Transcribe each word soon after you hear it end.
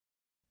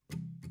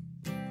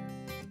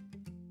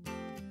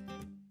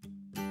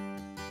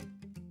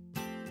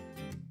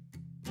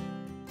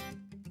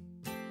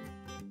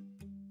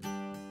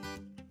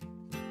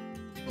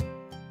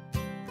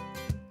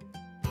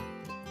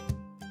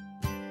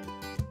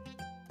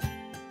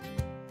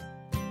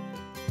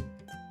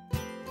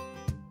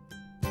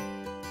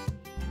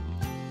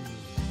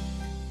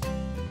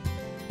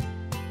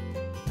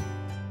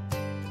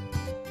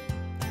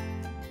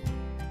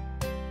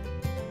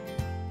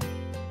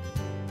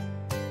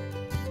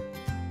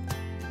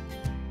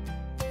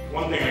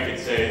One thing I could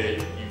say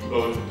that you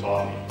both have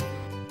taught me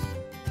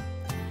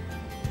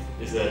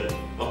is that,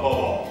 above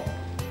all,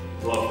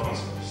 love comes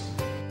first.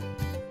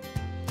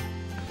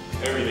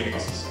 Everything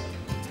else is second.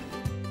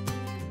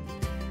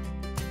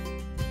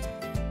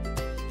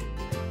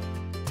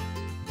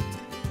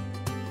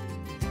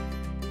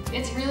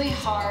 It's really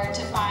hard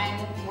to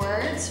find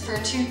words for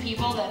two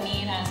people that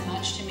mean as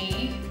much to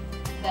me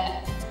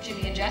that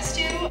Jimmy and Jess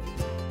do.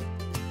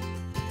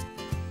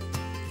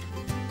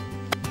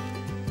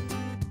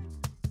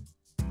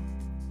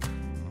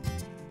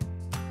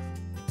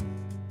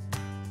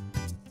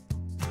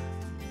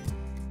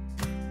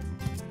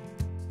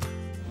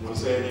 I want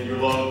to say that your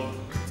love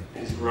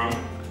has grown.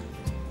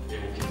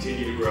 It will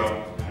continue to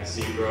grow. I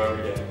see it grow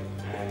every day.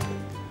 And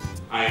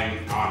I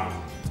am honored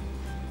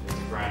as a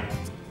friend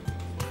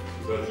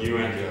for both you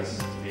and Jess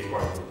to be a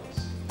part of this.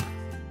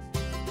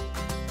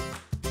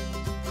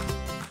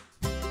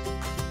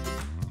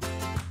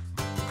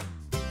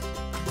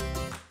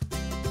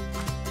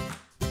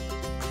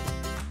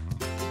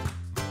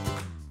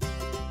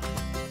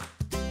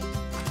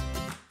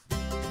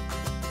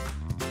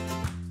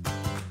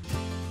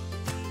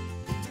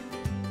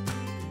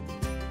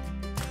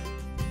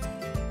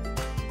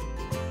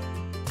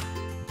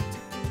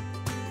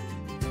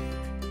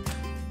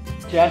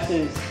 Jess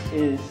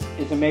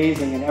is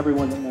amazing, and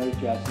everyone that knows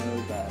Jess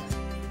knows that.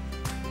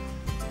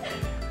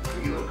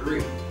 You look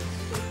great.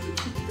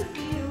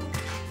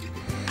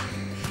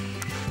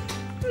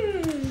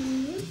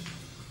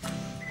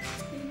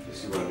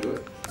 Does you want to do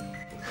it?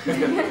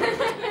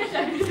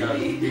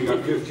 you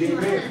got 15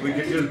 minutes. We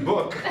can just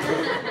book.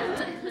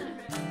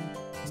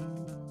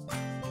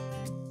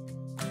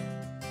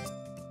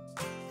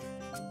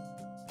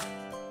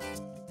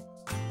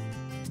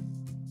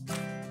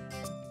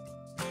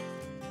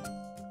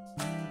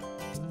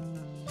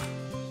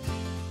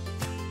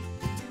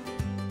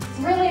 It's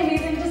really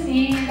amazing to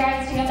see you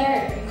guys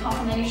together. You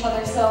complement each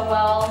other so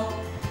well.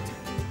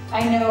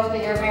 I know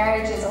that your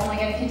marriage is only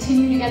going to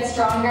continue to get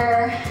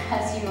stronger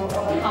as you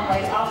overcome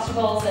life's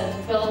obstacles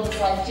and build this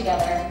life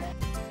together.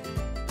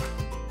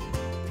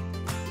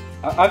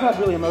 I got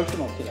really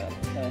emotional today,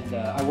 and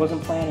I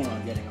wasn't planning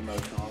on getting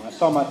emotional. I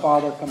saw my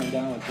father coming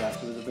down with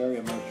Jess. It was a very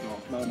emotional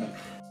moment.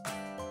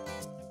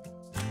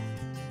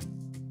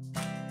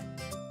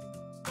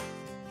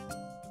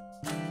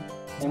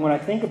 And when I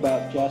think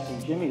about Jess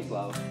and Jimmy's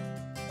love,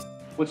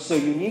 what's so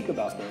unique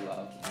about their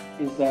love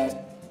is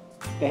that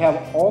they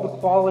have all the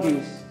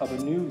qualities of a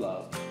new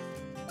love,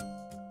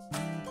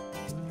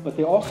 but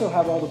they also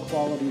have all the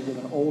qualities of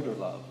an older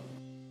love.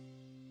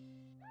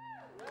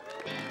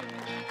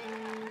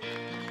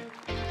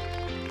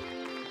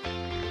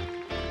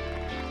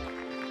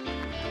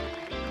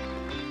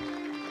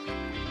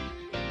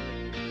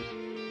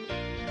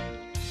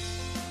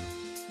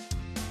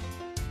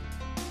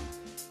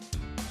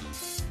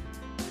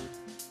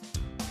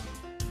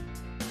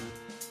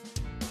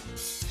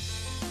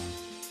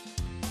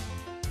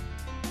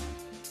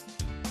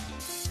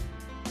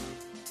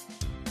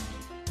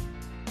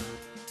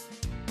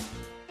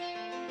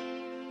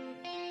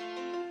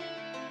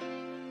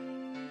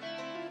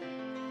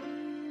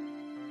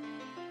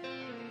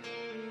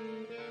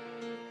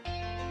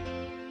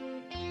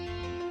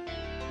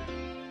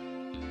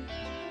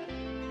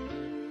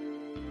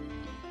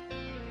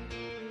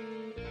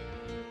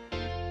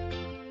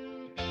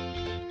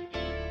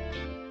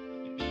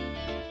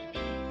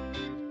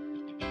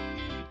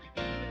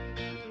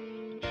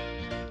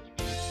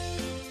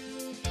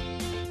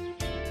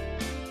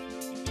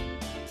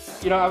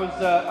 You know,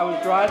 I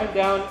was driving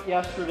down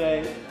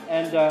yesterday,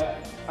 and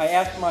I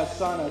asked my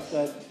son. I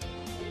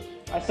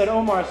said,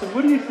 Omar, I said,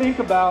 what do you think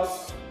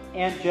about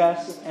Aunt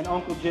Jess and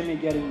Uncle Jimmy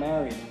getting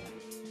married?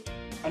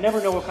 I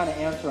never know what kind of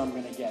answer I'm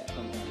going to get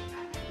from him.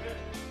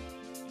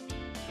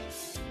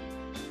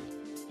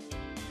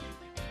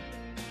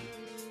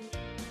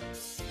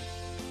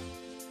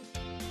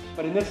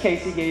 But in this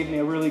case, he gave me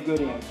a really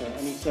good answer, and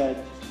he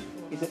said,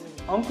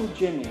 Uncle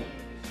Jimmy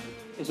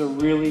is a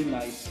really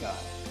nice guy.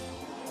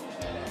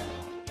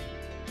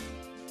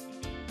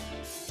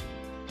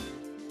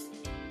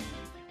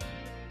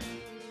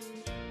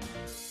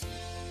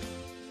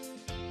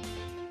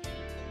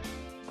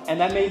 And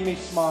that made me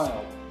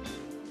smile,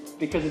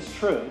 because it's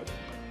true.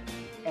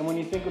 And when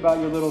you think about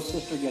your little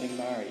sister getting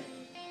married,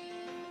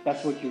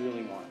 that's what you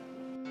really want.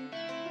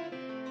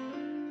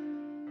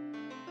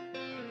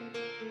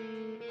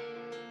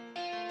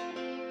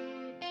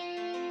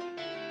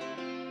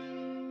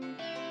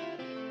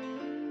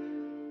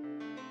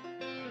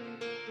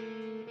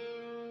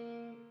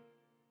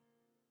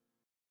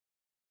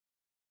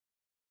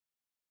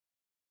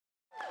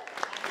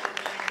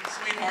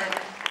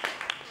 Sweetheart,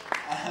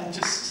 I'm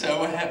just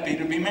so happy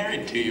to be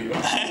married to you. You're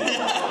amazing.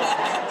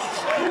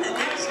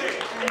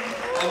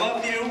 I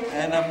love you,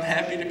 and I'm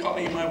happy to call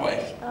you my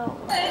wife. Oh.